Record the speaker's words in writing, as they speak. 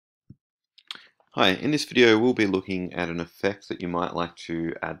Hi, in this video we'll be looking at an effect that you might like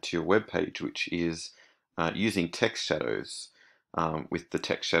to add to your web page, which is using text shadows with the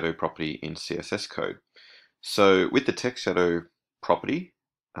text shadow property in CSS code. So with the text shadow property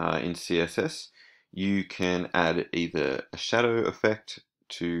in CSS, you can add either a shadow effect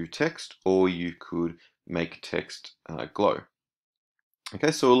to text, or you could make text glow.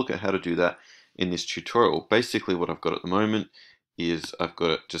 Okay, so we'll look at how to do that in this tutorial. Basically what I've got at the moment is I've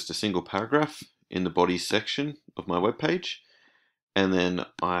got just a single paragraph in the body section of my web page, and then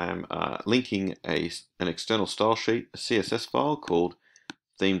I'm linking an external style sheet, a CSS file called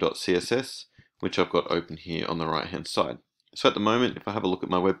theme.css, which I've got open here on the right hand side. So at the moment, if I have a look at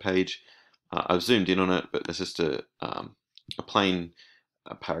my web page, I've zoomed in on it, but there's just a plain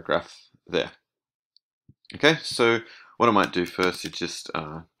paragraph there. Okay, so what I might do first is just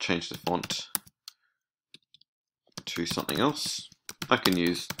change the font to something else. I can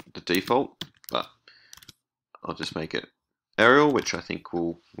use the default, but I'll just make it Arial, which I think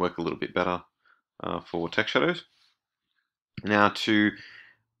will work a little bit better for text shadows. Now to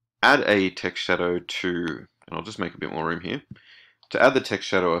add a text shadow to, and I'll just make a bit more room here, to add the text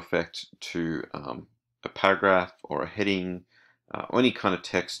shadow effect to a paragraph or a heading or any kind of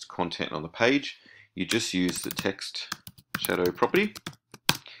text content on the page, you just use the text shadow property.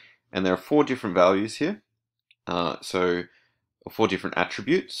 And there are 4 different values here, or 4 different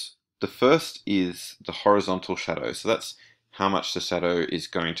attributes. The first is the horizontal shadow, so that's how much the shadow is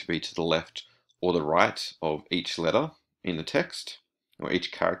going to be to the left or the right of each letter in the text, or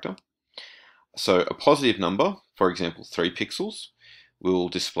each character. So a positive number, for example 3 pixels, will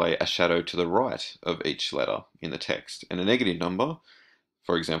display a shadow to the right of each letter in the text, and a negative number,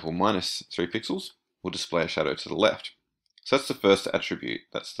 for example -3 pixels, will display a shadow to the left. So that's the first attribute,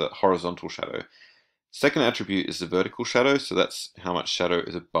 that's the horizontal shadow. Second attribute is the vertical shadow, so that's how much shadow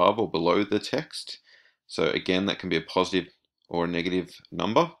is above or below the text. So again, that can be a positive or a negative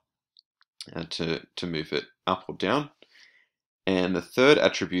number to move it up or down. And the third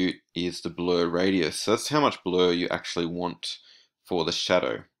attribute is the blur radius, so that's how much blur you actually want for the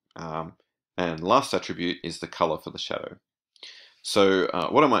shadow. And the last attribute is the color for the shadow. So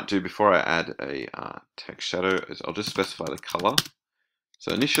what I might do before I add a text shadow is I'll just specify the color.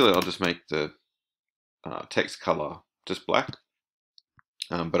 So initially I'll just make the text color just black,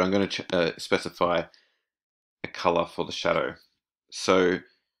 but I'm going to specify a color for the shadow. So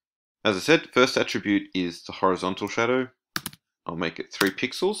as I said, first attribute is the horizontal shadow. I'll make it 3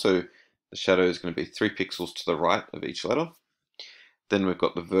 pixels, so the shadow is going to be 3 pixels to the right of each letter. Then we've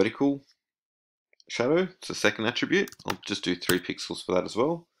got the vertical shadow, it's the second attribute. I'll just do 3 pixels for that as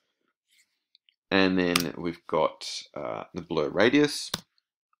well. And then we've got the blur radius.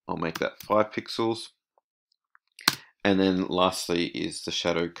 I'll make that 5 pixels. And then lastly is the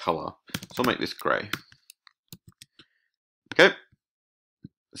shadow color. So I'll make this gray. Okay,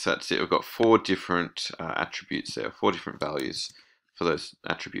 so that's it. We've got 4 different attributes there, 4 different values for those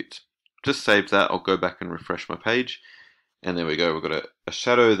attributes. Just save that. I'll go back and refresh my page. And there we go. We've got a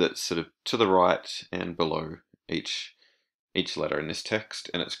shadow that's sort of to the right and below each letter in this text,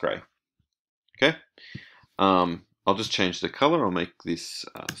 and it's gray. Okay. I'll just change the color. I'll make this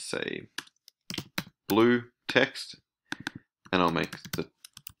say blue text, and I'll make the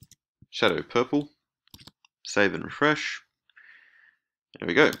shadow purple. Save and refresh. There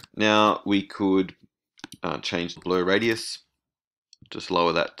we go. Now we could change the blur radius. Just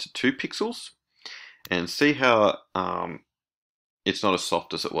lower that to 2 pixels, and see how it's not as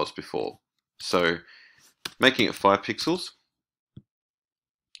soft as it was before. So making it 5 pixels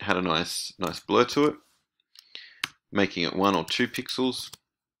had a nice blur to it. Making it 1 or 2 pixels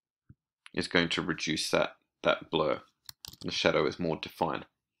is going to reduce that blur. The shadow is more defined.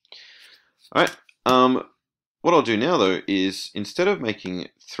 All right. What I'll do now though is, instead of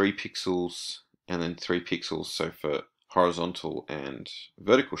making 3 pixels and then 3 pixels, so for horizontal and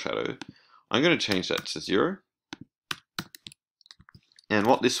vertical shadow, I'm going to change that to 0. And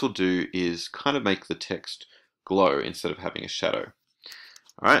what this will do is kind of make the text glow instead of having a shadow.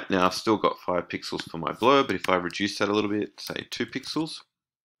 Alright, now I've still got 5 pixels for my blur, but if I reduce that a little bit, say 2 pixels,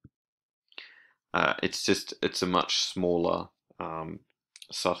 it's a much smaller,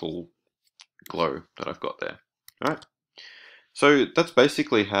 subtle glow that I've got there. Alright, so that's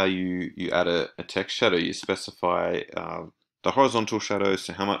basically how you add a text shadow. You specify the horizontal shadow,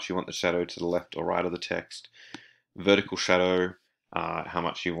 so how much you want the shadow to the left or right of the text. Vertical shadow, how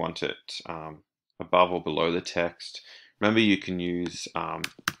much you want it above or below the text. Remember, you can use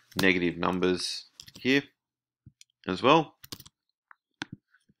negative numbers here as well.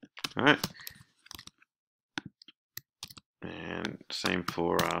 All right, and same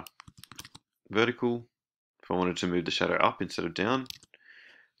for vertical if I wanted to move the shadow up instead of down.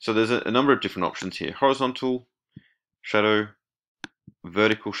 So there's a number of different options here. Horizontal shadow,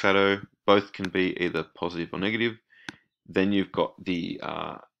 vertical shadow, both can be either positive or negative. Then you've got the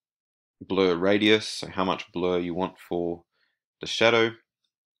blur radius, so how much blur you want for the shadow,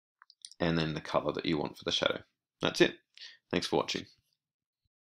 and then the color that you want for the shadow. That's it. Thanks for watching.